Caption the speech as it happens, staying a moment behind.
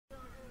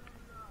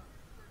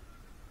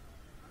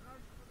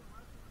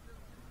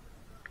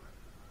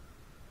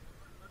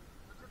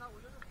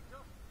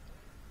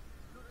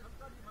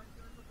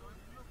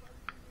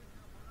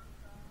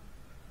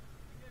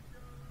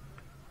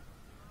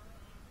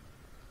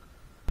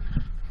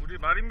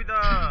말입니다.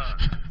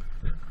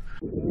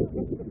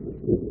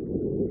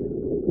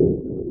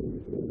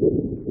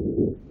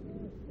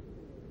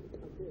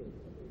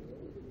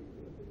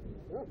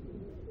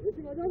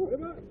 열심히 하자고.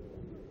 해봐.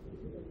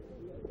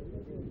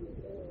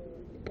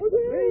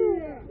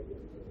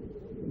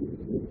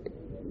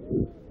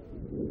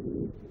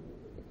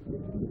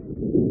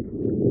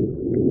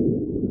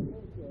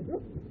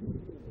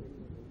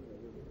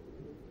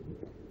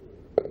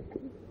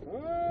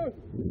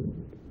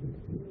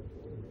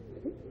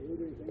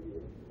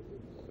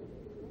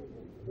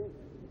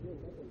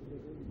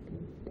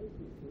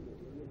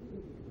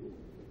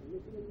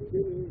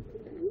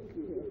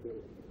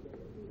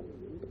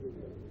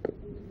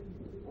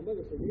 안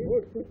맞았어.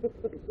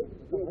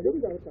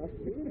 가격이 잘했다.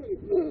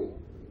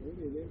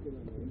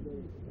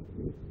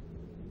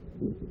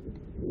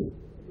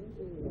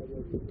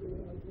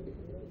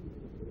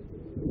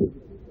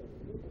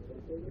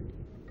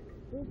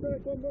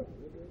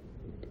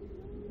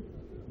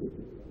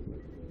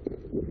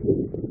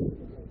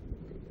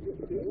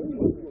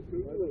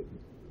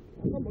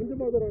 아까 먼저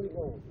맞으라니까.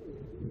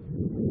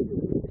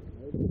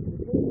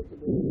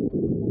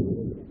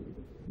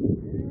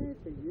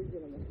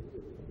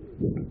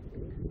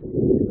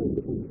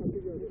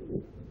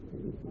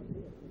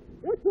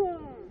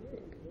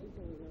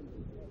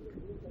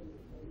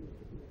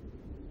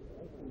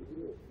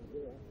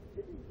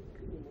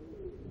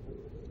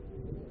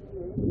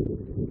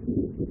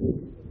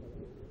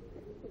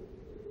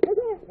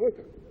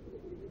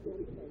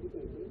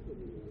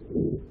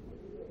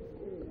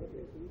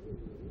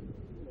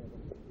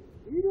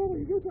 이러고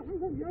이겨서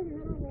항상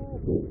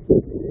이야기해라고.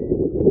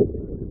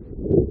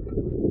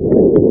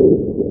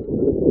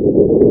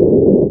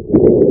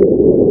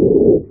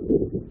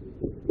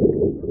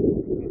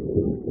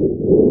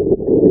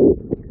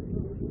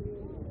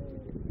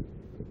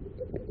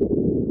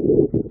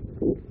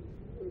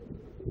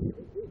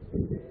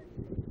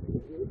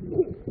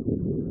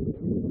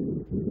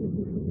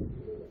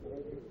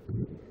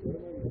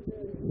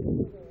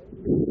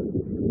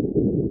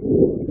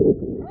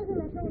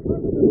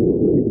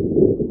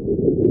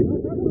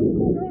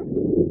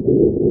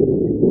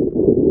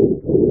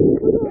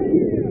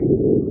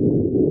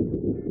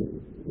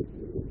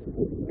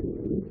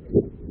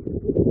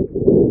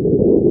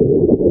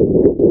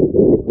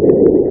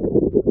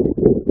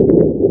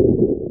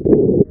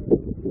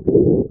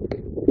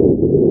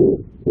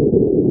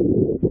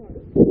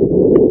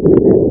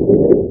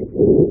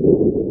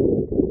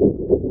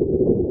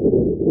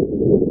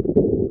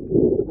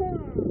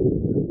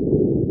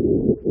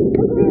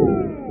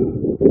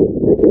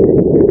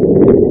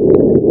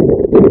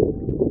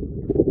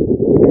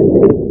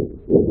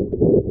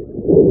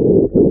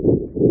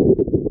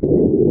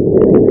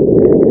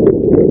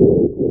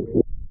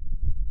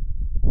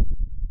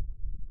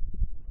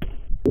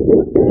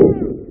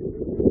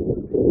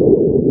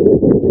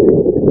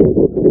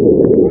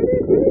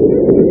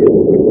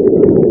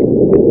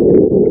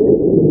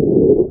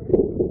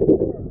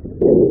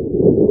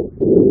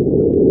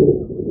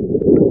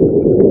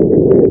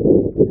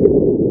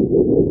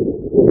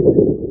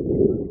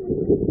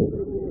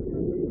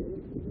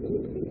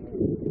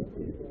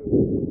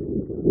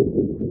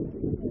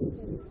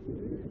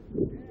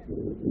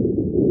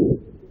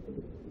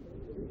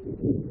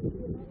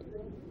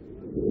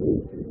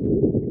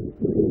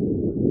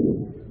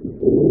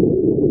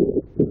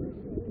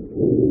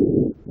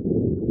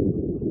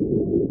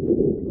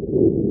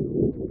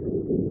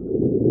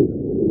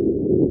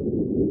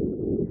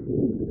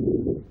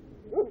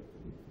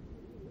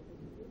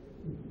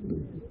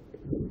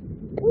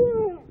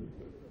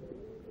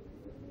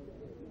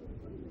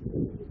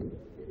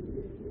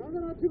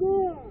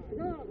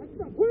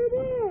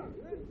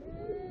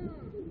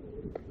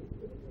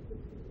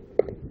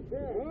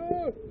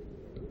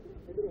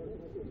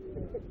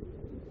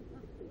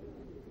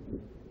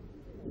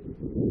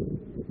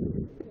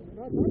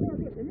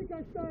 재밌게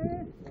합시다.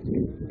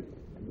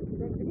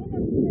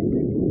 기본만 치면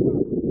재밌구나.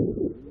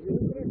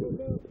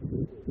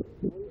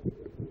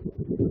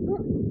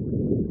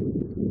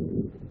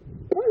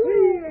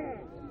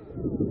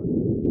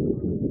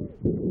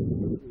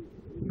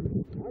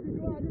 아주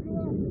좋아, 아주 좋아.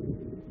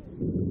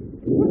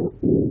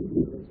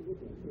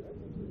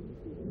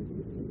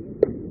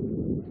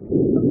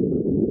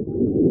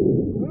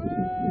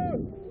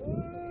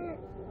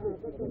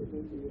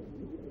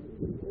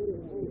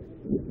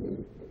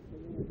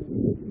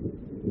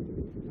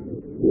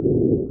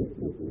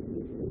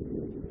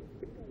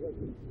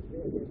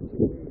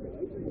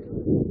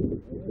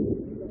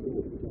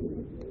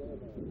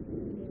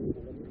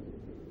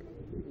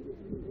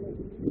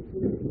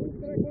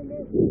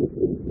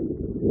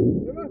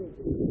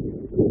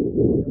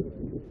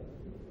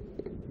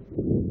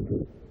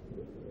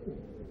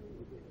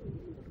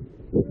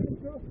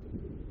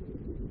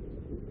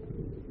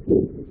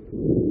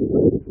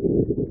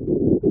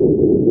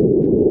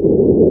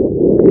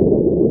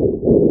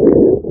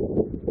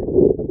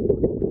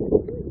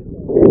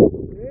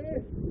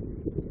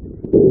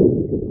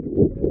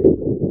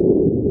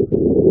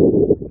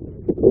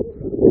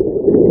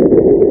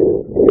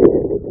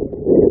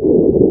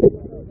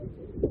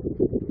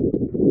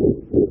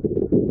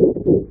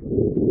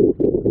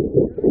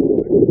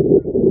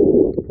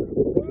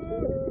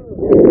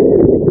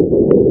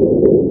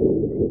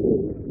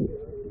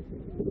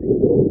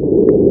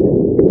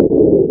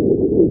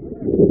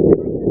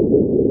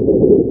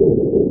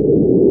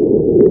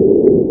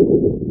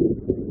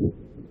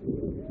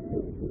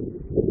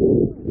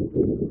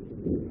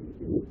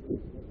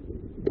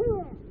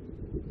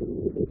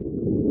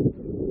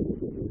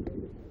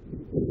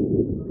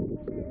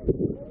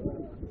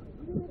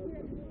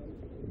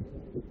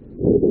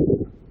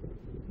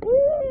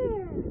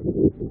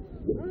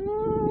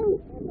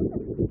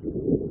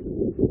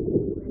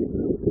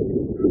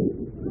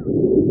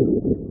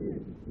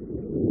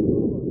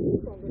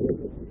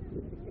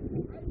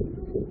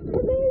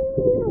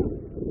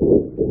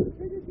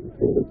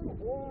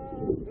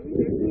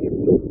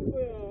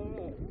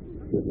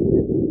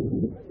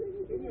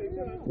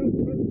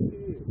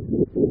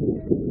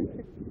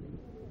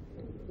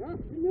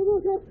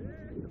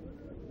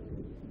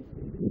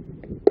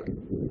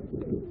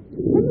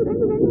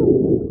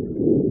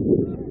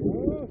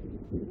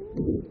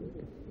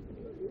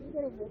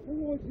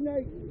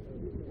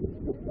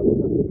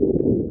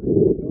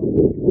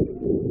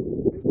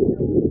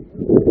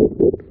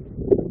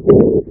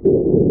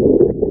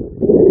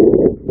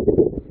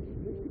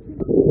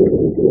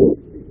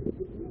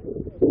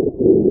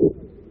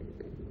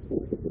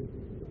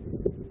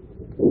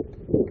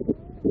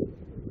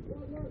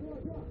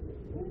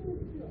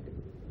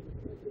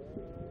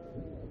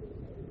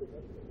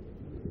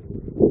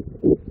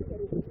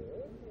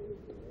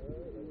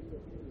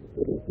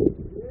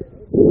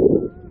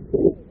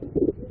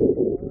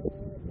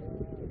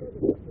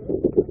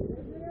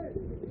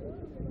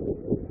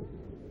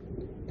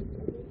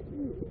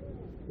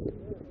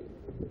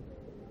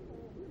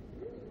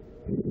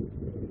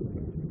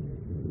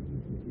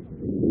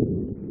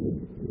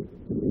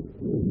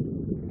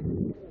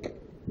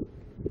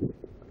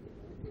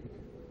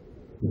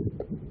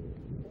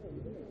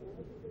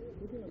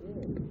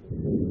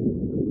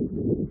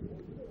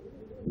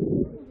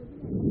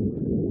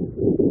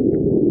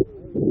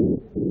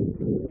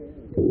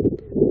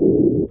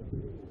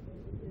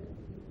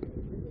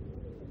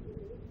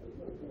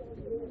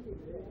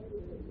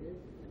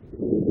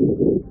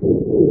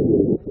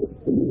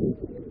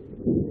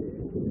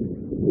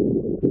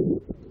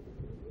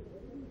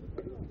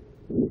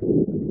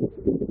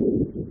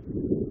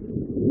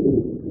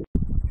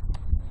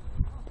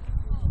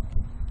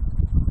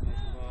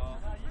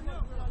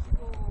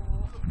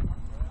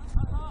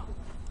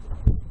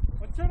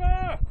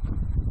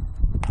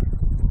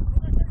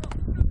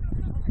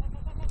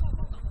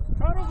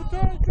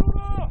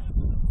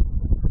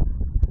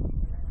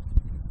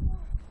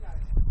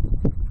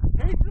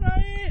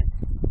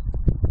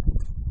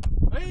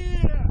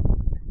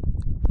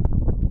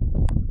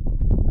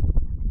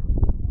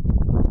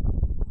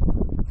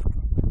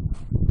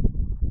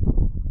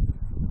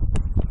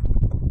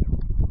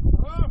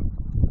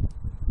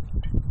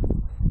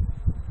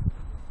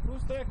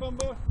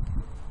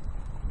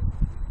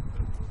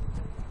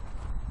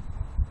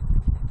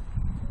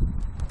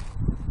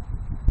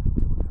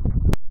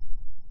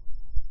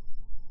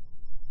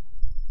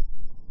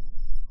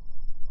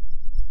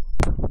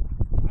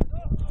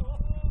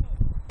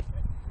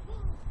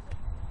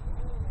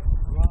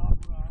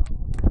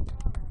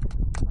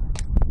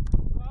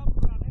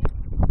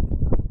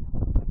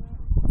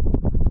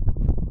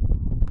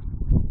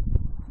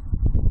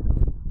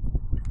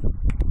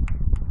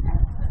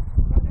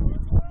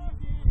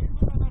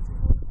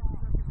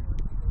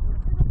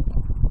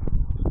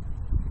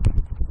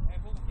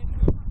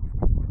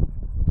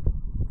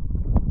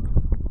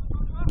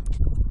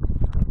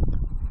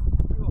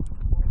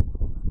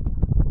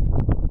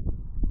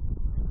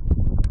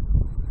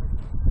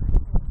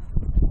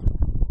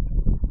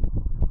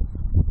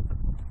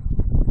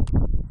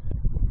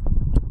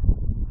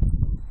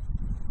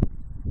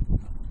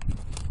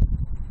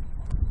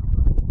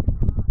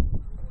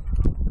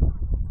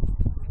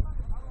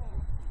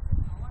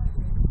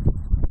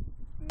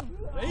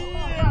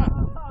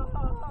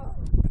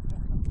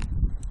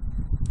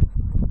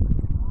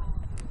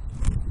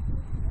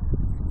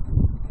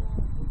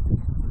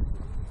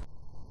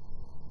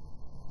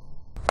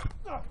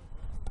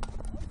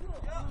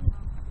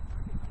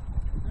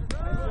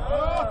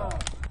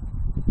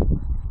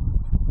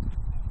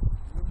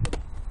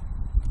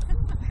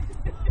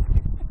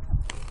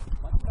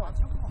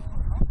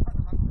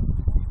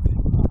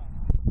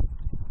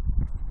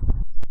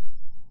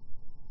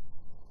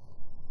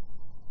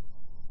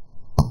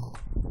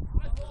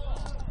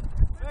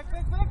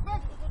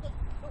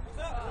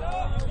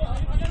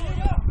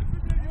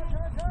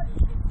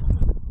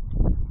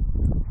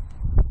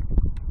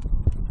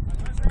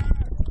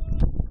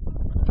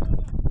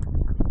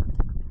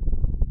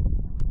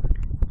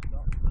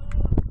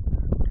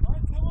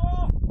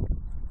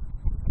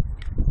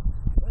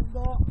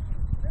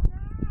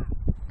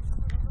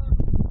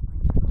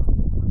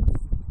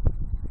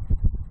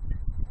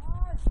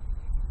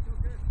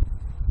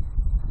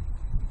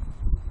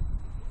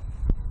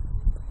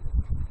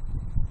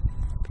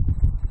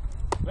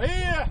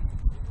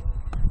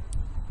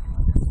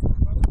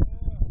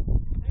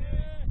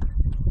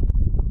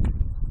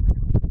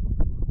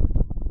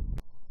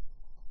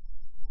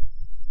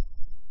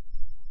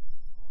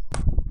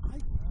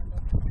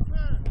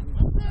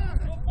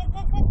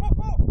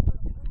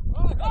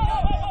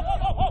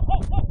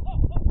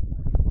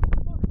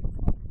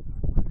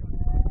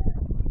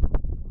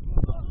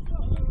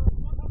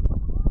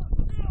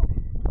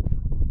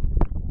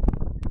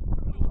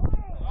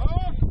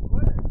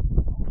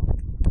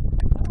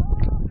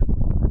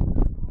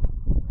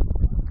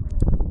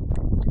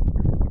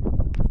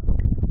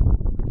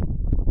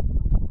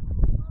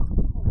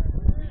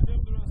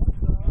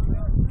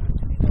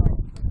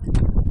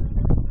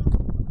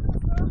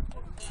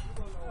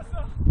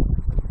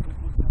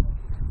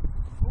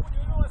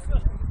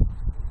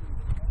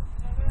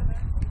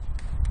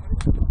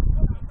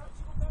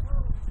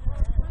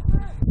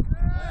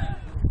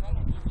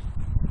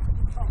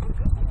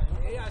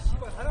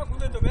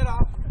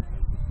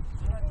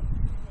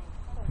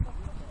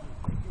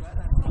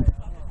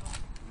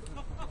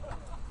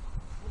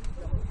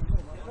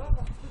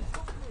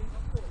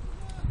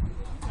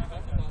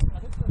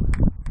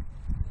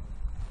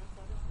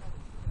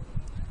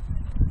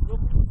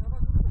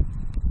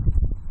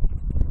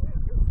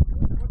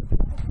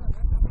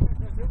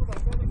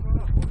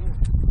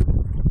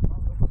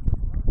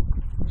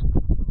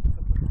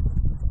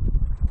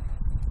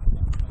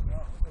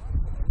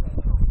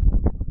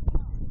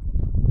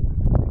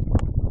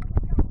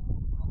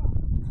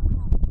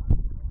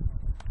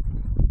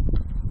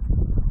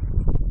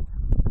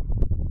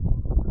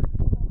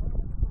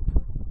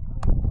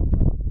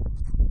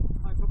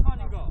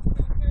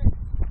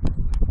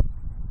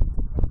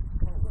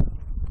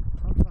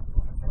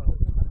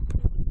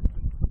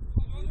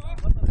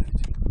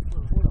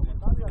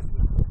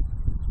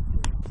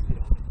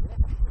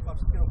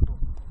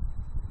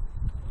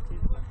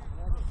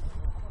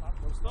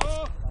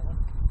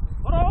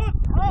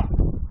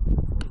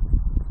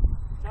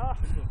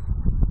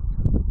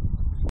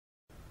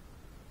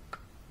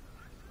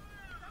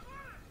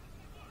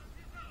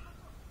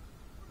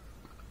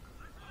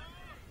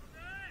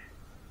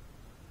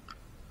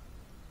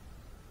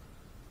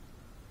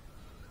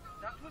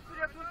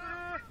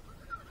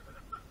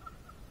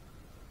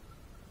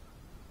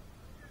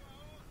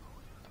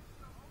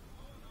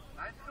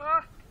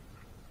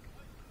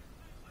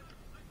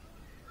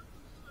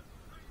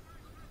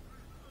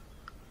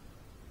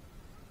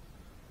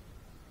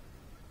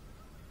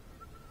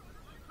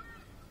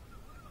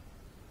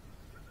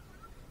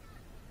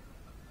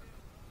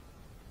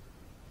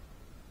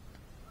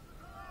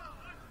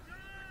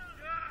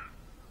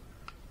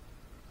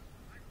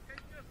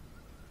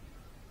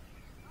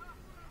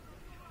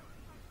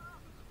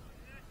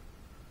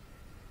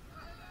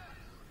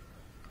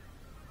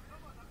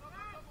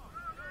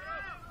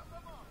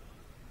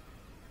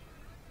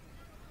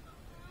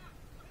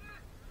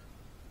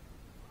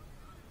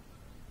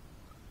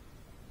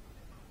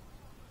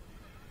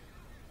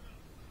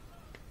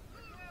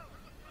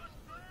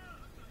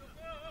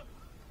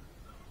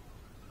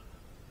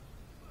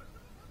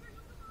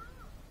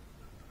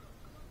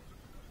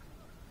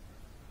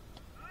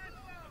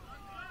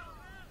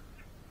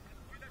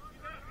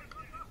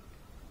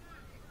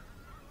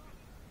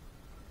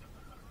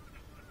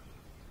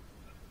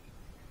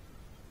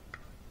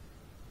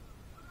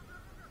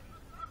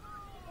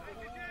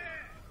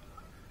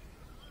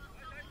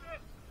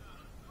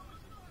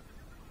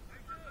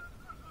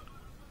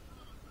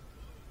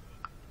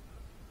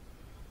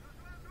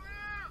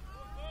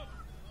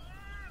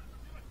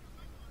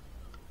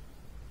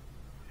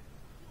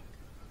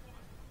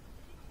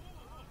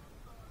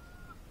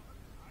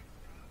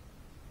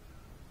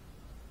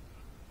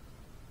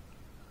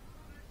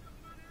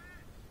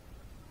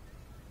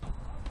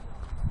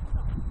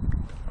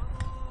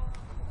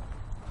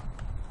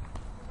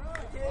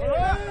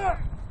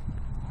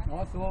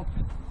 수고.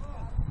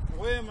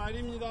 5회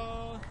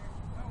말입니다.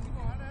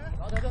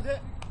 자자자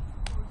돼.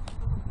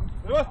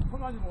 들어가.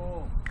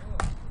 가지고.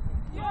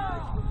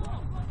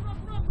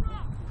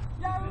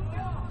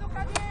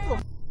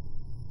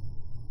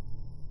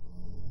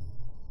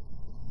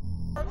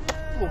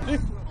 뭐지?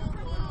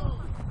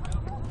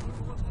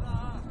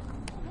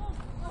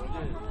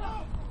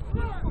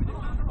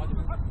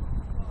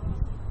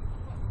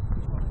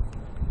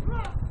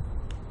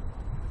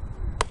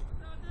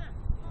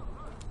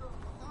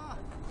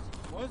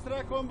 원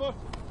스트라이크 원 볼.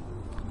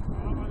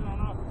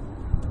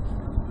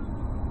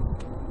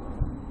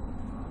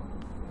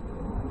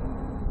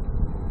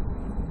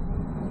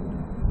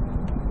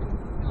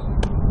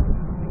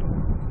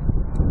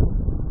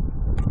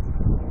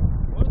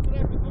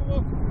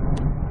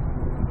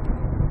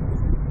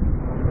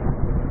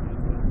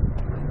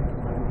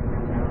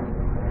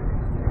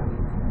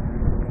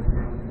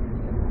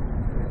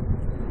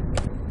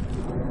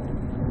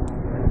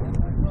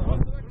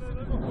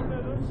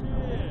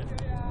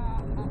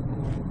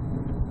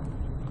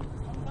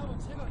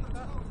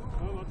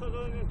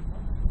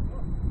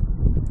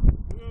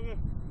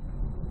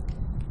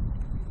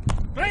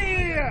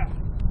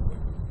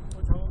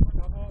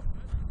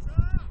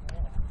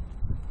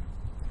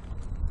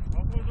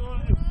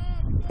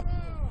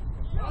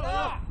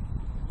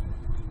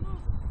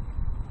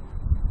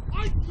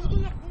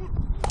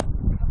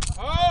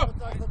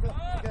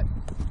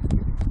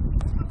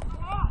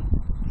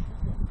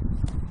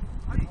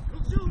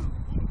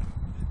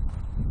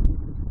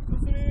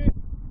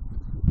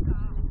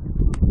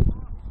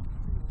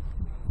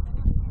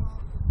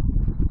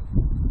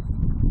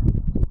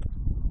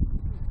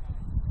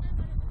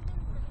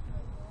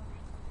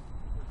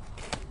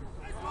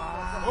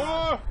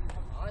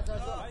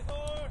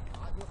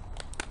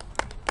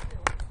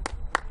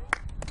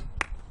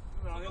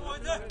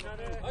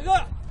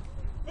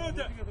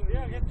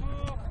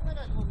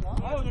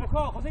 아유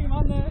좋고 고생이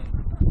많네.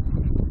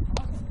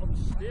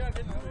 대야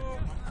개투.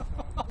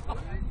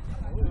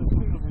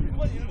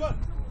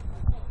 1번.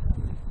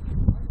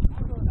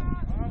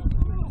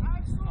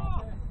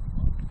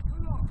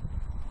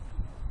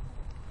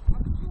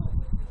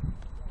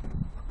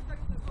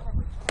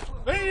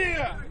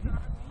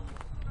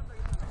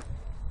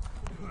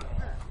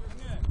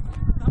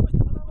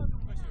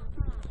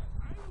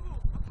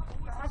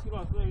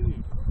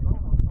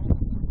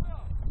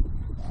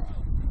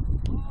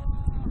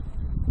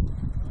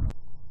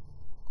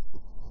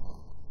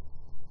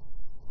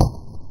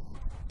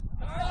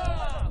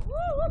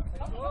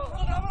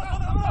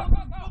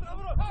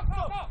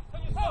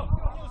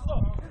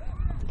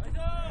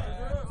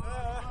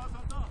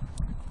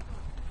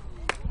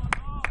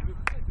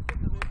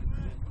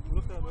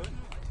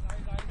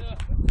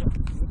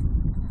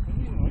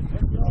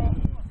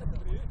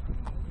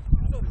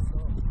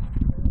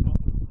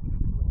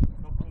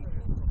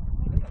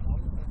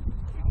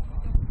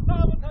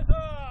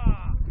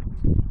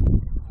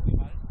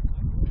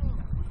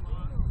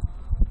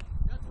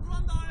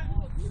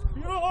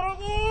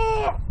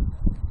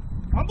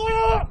 안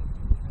보여!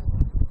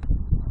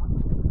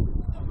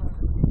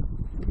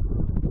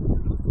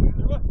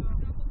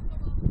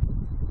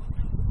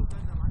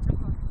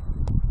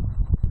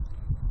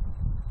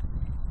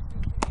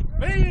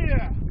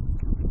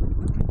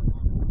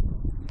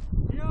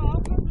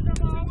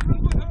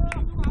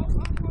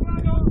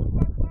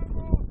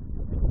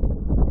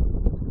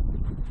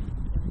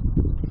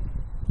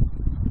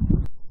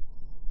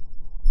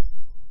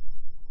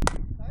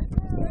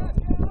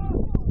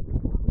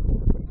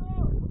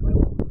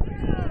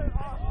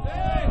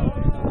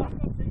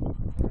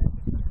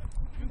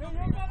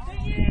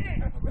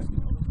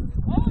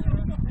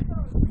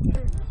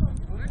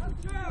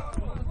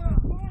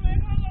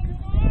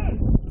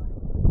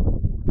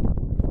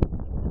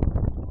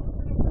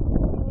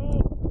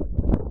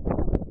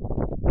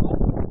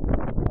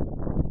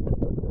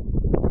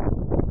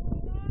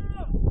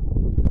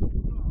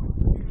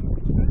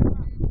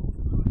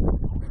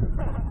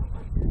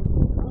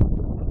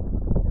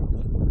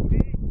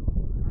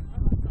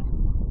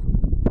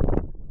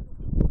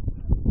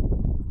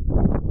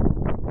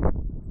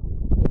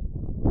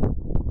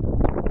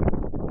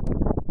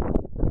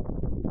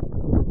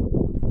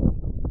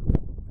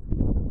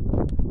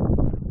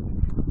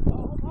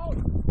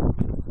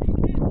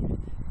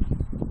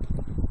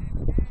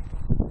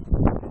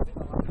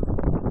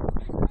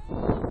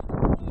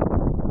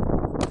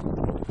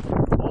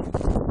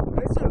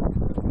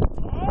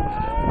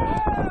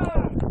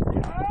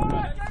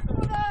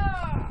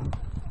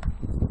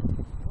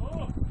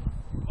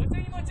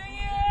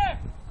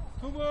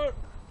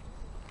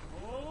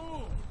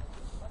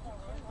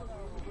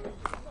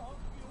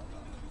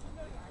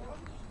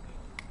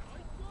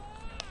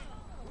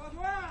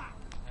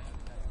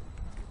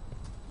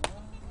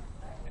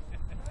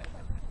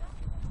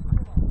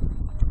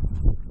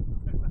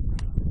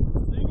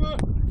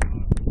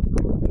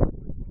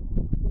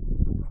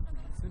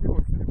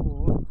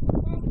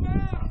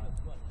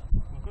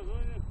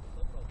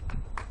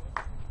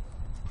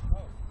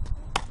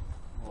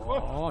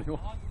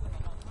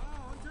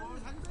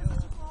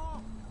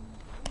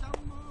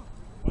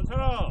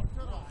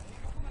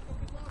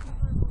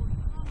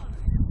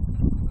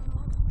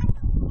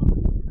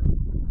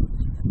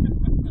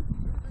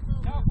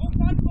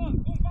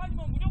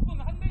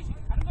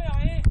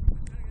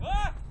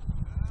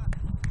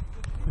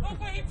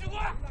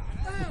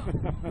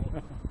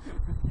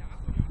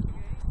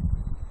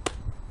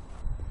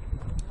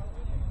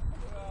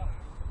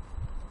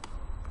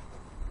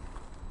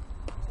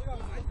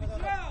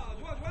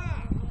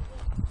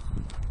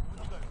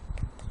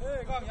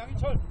 강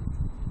양희철.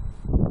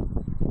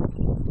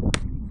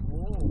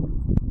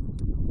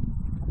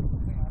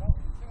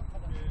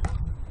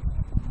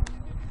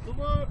 두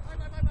번.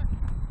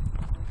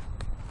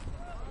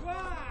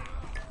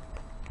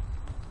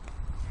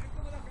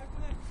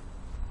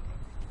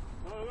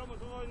 여기 한번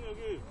들어가 있네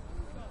여기.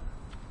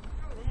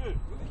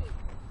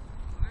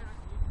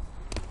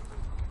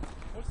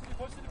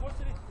 벌쓰리.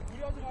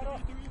 무리하지 마라.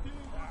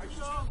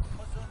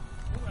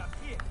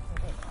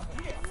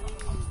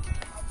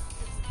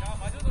 야,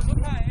 맞아도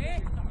좋다,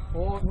 에?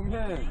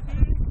 동생.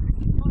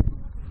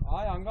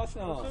 아예 안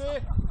갔어.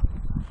 벌쓰리.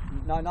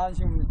 난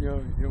지금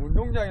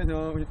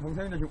운동장에서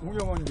동생들 지금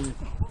구경하는데,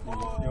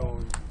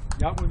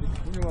 야구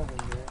구경하고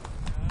있네.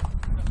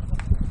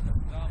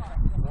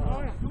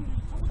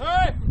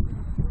 헤이.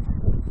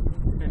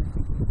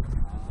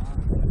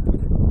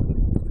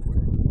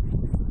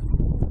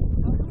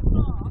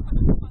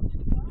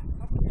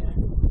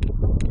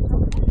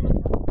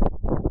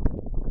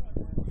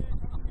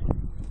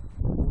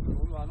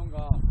 오늘 안 온가?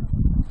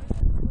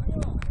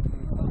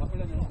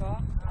 올려주니까?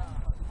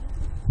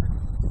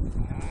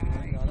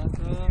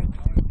 알았어.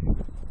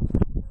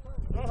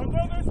 한 번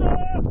더 있어.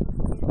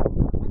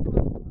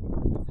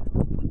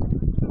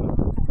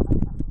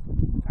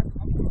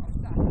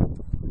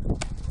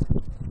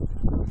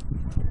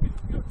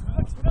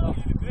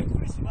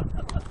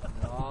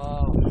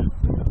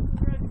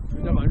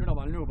 이제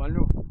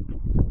만루.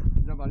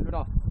 이제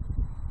만루라.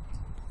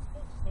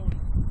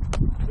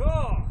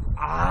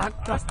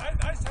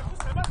 나이스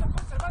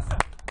잘 봤어.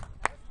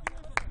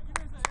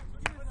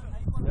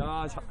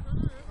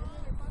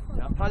 야,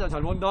 타자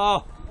잘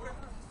본다.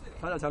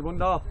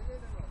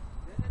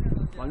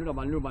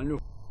 만루.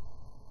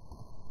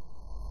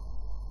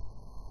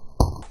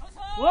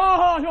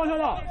 와,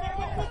 좋아.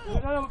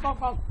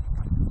 빵빵.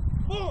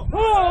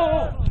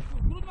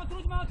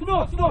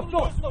 들어오지 마.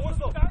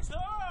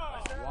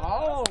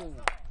 와우.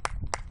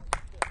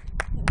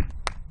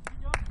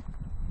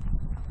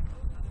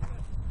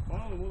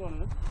 전화도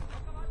못하네.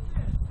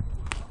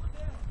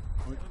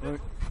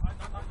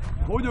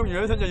 보정이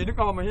여기서 이제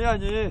이름값 한번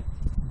해야지.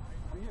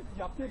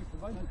 이게 앞에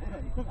그만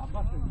이거 안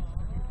봤어.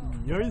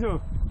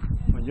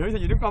 여기서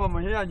이름값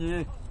한번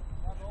해야지.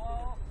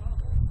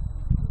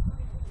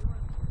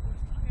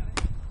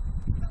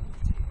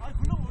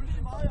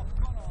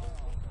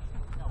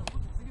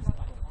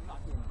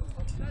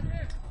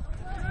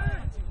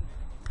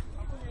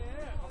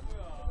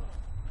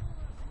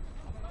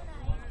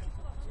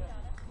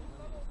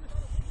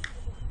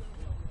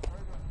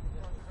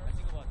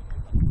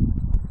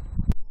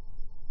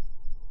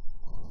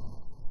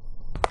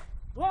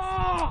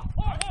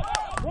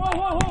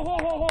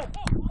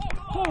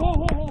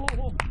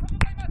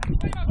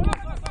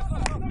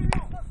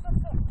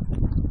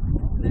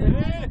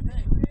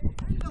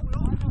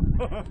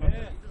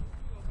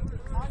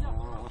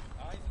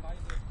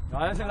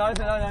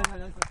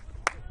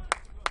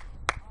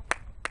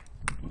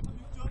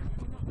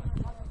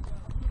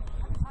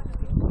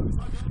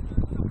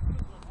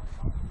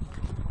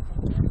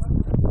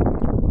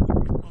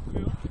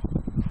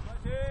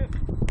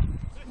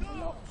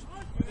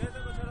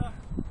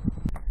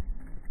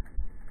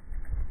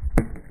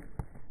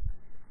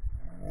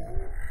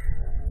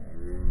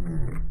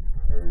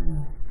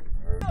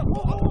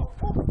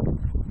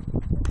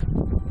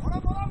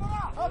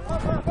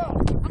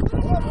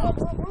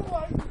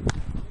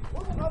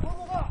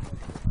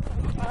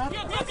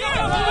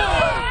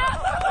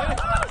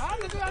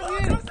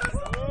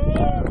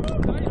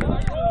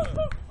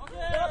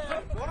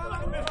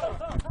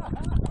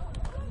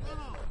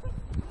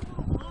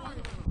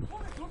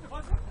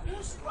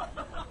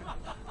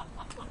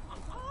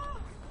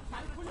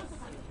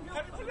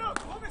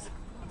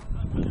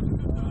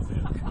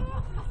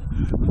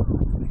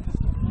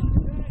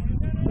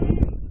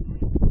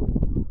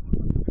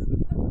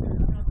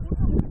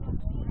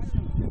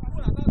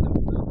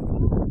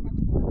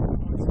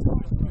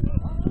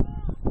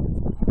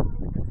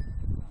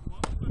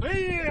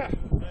 나이스.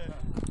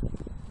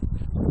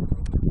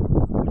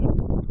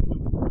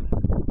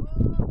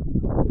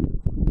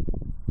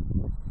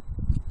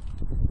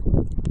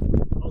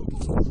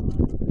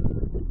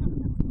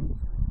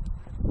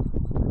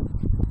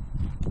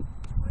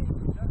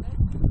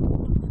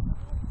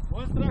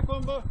 원스트라이크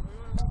콤보.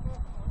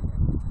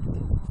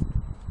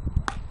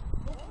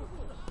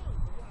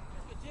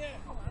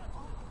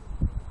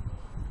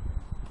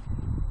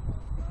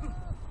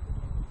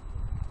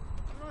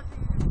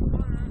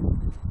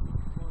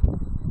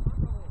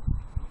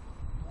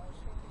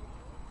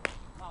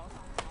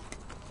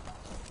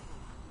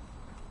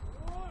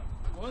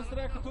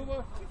 원스트라이크 두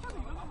번.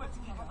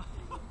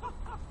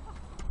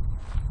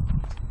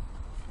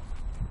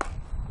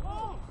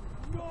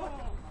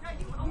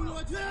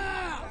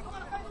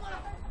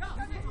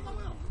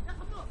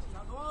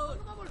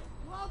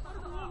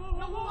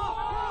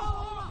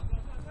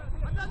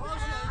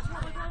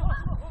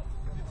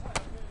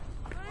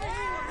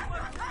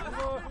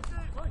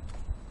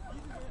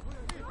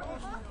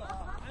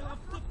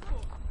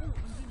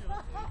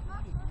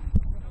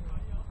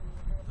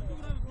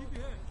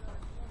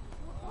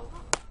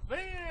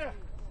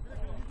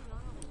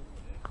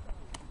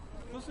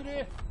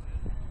 투쓰리.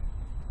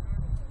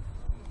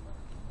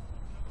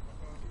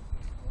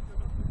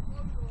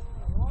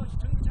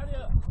 정신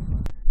차려.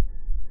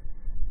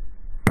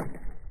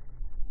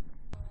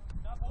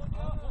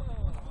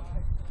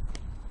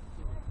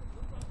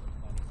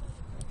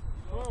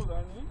 좋아,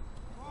 나니?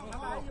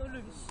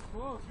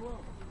 좋아, 좋아.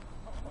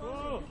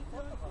 좋아.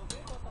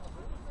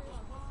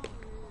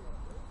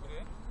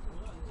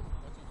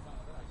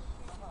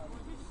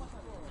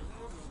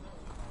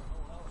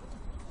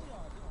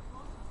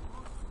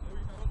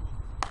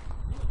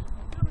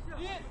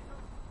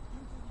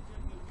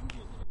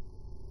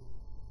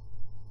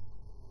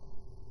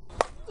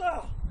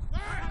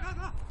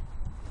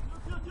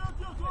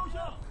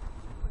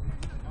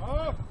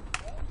 아,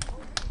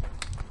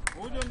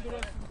 5점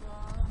들어왔습니다.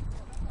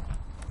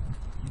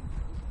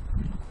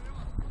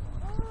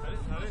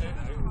 잘해.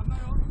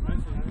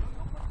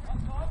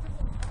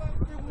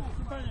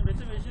 심판님 몇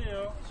점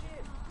몇이에요?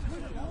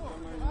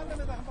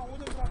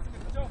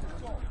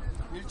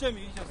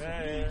 1.2셨어요.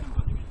 네.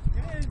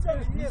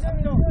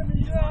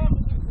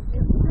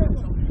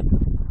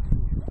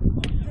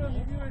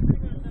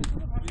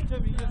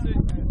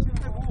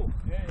 1.2셨어요.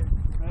 네.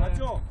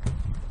 맞죠?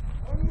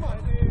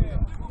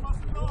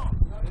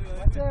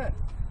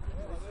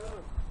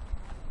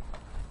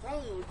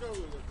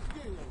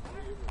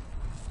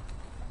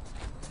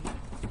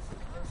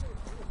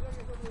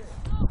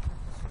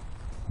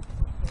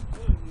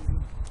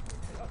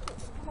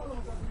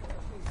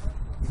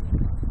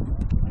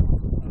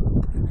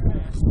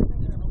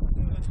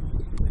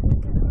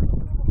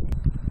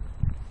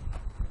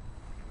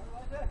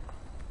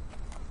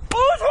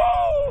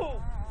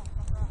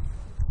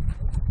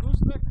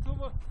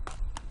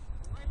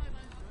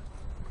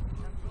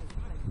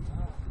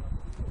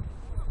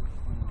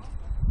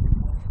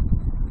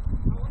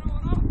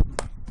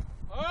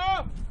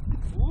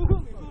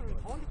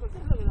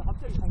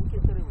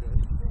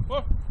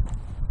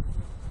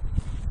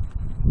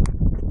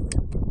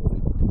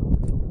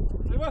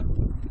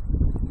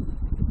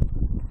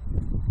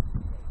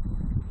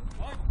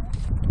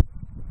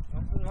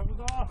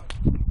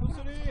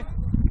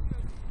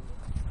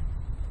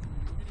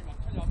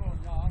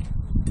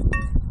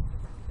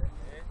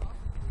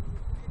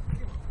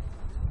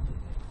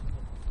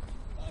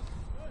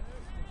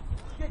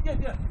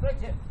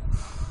 그렇지.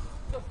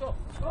 또.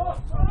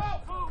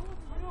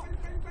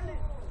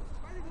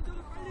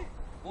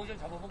 5점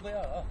잡아본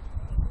거야.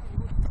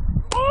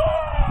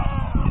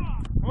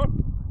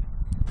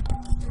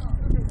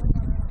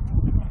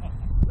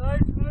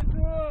 나이스.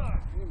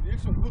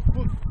 리액션 굿.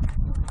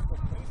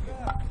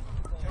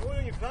 재호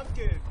형이 그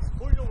함께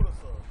볼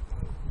줘버렸어.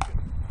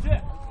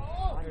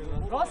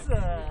 좋았어.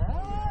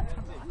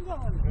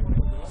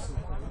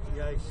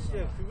 야, 씨,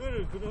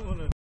 그거를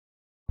그러면은.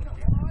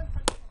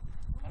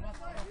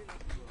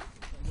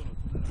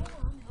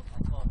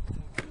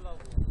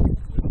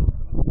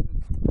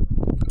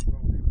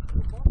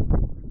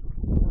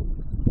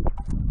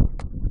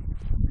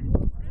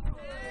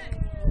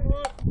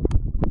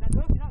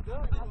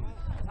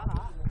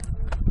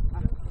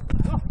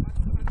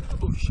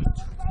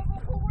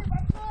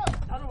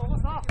 나를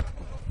먹었어.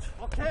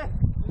 오케이.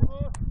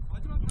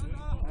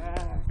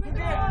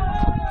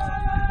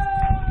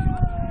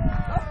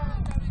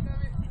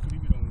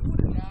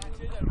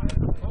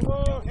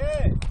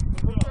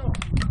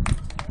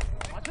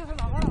 맞춰서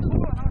나가라.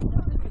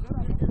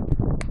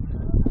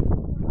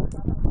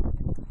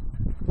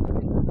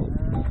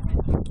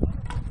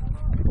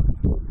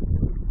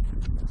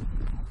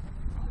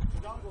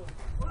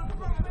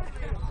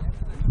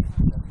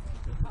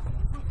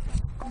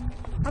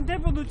 한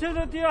템포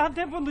늦춰서 뛰어. 한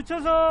템포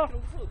늦춰서.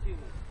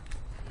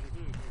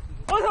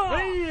 어서.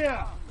 에이.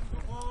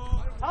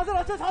 자세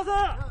맞춰. 자세.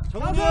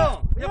 정훈이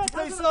형, 그냥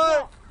붙어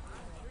있어.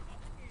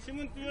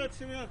 치면 뛰어,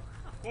 치면.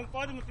 공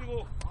빠지면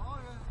뛰고.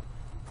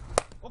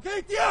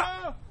 오케이,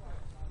 뛰어.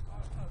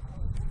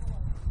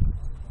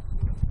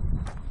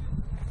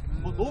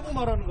 뭐 노브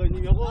말하는 거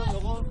있니?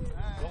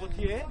 요거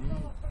뒤에.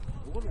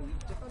 요거는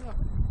잠깐만.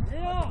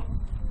 예요.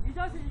 이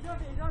자세.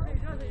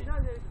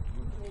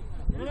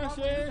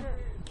 그렇지.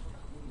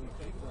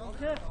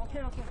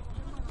 오케이.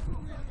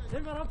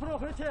 왼발 앞으로.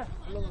 그렇지.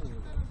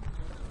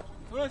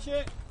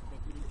 그렇지.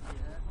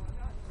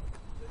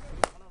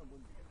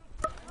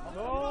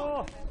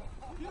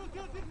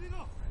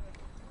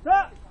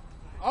 자.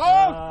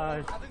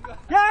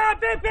 야,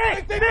 백.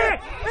 백이야,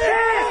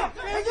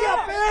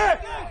 백.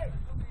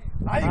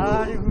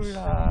 아이고야,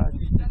 진짜.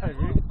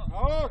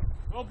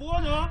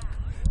 뭐하냐?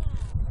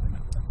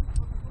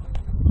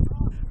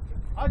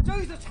 아,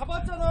 저기서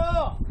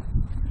잡았잖아.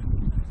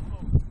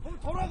 그럼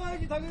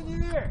돌아가야지 당연히.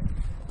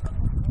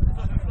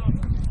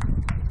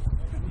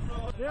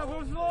 내가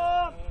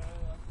벌써.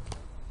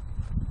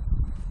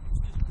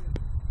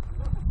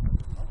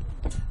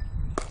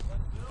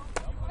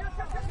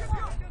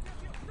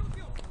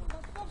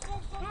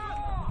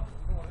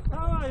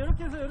 자,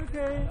 이렇게 해서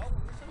이렇게.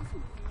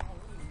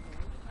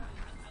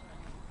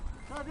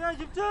 자, 내가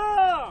집중.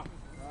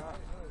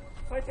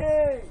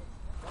 파이팅.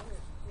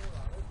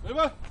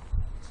 왼발.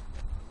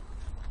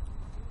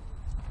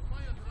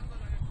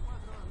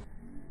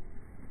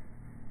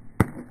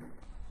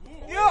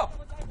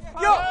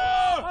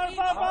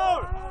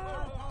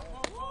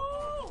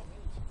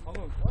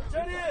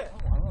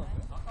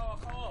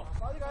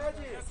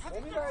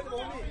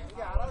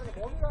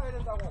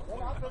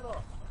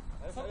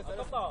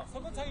 아깝다.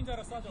 서건창인 줄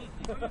알았어.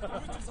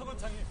 우측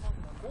서건창이.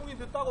 공이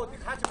늦다고 어떻게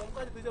같이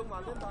몸까지 드셔보면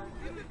안 된다.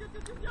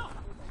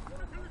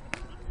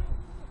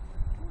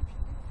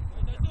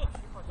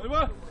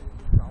 얼마?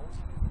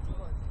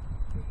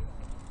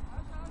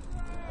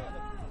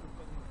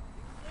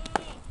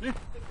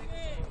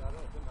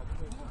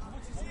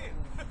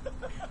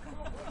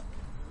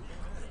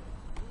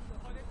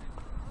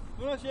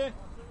 누나 씨.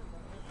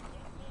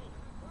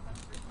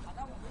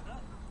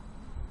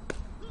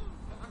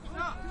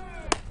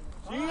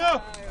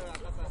 진영.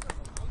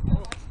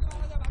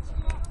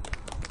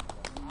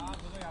 아,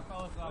 도전이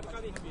아까웠어. 아,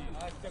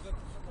 진짜 그.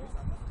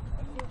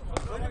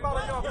 여기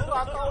봐라, 그거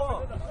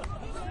아까워.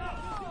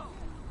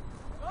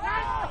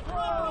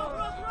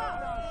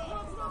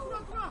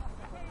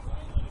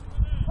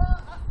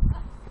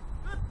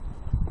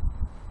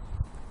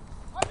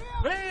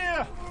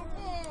 왜?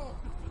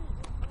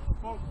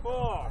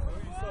 뽕뽕.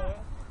 여기 있어.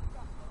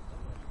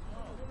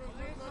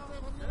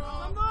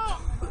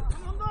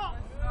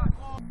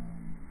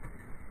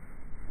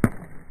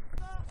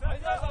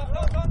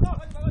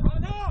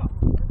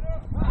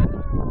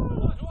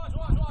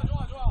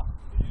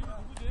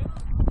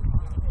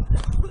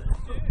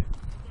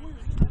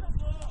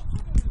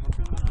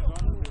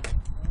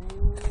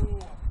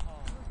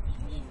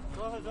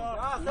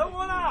 야,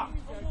 성원아!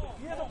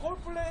 뒤에서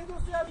골플레이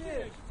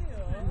해줬어야지.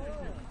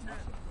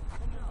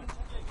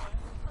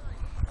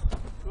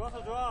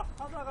 좋아서 좋아.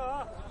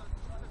 하다가.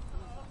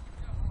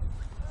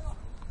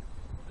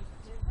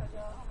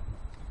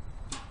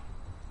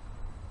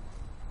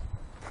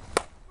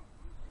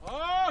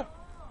 아!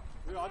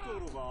 왜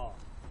안쪽으로 가? 어?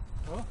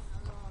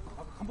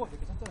 아까 간보가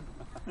이렇게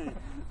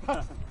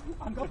쳤잖아.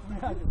 안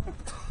갚으면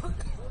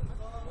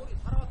우리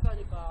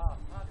살아왔다니까.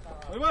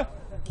 얼마?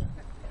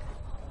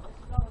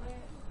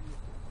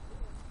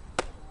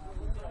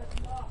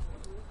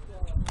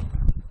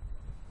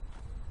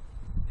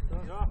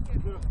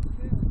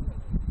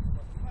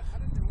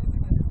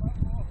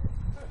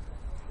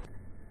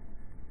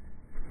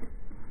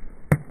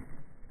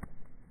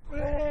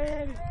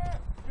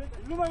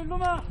 자,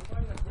 일로만.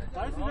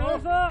 나이스,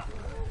 나이스.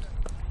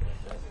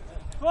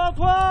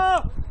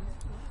 좋아.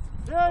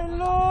 야,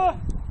 일로.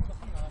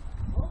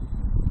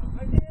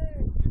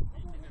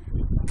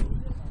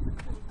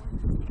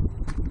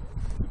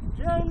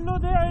 야,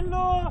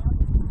 일로.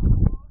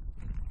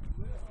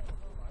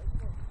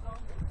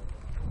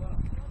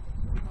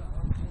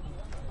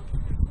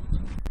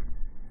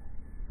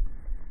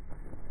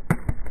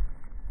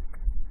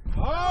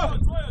 아!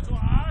 좋아요,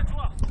 좋아.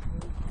 좋아.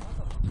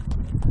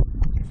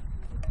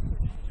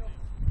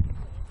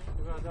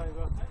 이거 하자,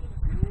 이거.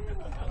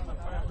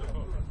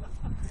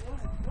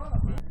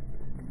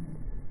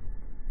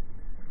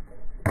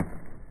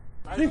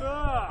 나이스!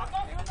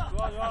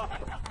 좋아.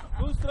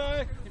 굿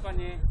스트라이크.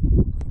 뒷반님.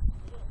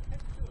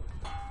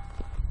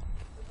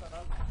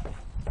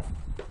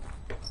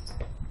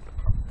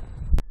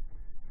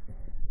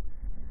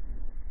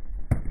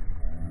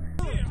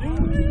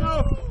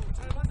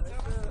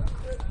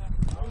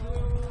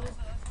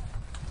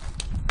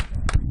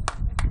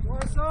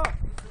 좋았어.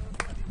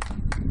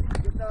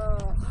 이겼다.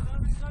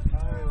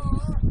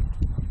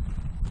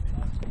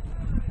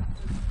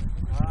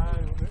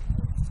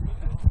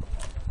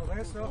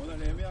 고생했어.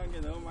 오늘 애매한 게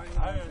너무 많이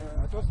아유,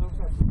 나왔어. 어쩔 수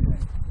없어.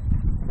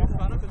 너무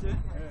많아, 그지?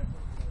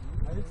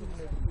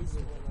 알겠습니다.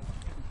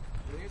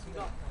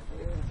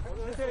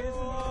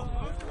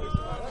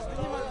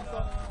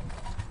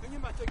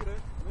 형님 맞죠, 그래?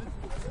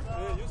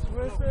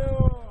 수고했어요.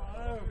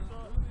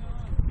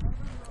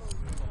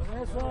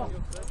 고생했어.